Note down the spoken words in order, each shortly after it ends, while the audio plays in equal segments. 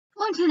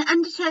welcome to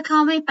an Undertale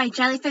comic by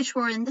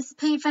Jellyfishwarden. This is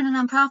paid for a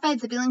non-profit.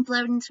 There'll be a link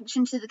below in the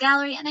description to the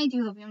gallery, and I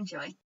do hope you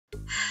enjoy.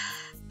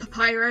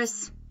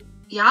 Papyrus.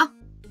 Yeah?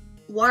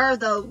 What are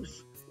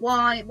those?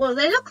 Why, what do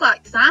they look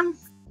like, Sam?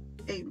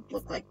 They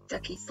look like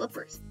ducky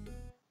slippers.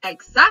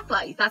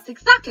 Exactly, that's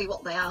exactly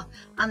what they are.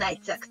 And they're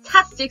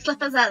fantastic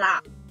slippers at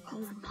that.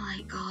 Oh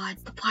my god,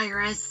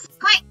 Papyrus.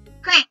 Quack,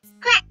 quack,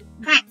 quack,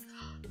 quack.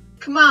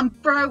 Come on,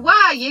 bro,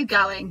 where are you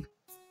going?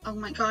 Oh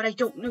my god, I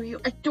don't know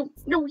you. I don't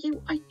know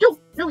you. I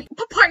don't know you.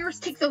 Papyrus,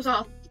 take those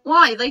off.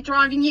 Why? Are they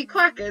driving you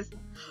crackers?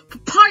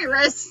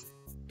 Papyrus!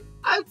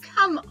 Oh,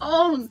 come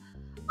on.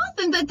 I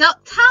think they're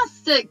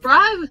ducktastic,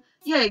 bro.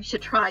 Yeah, you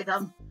should try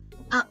them.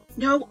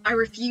 No, I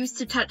refuse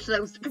to touch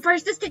those.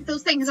 Papyrus, just take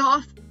those things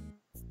off.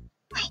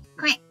 Quack,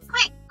 quack,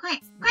 quack,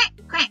 quack, quack,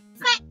 quack,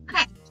 quack,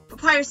 quack.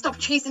 Papyrus, stop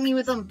chasing me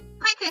with them.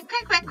 Quack, quack,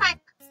 quack, quack, quack.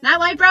 No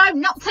way, bro.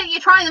 Not till you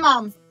try them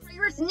on.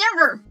 Papyrus,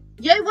 never.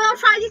 You will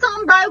try these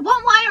on, bro,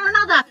 one way or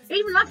another,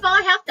 even if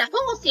I have to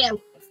force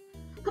you.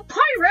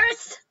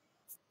 Papyrus!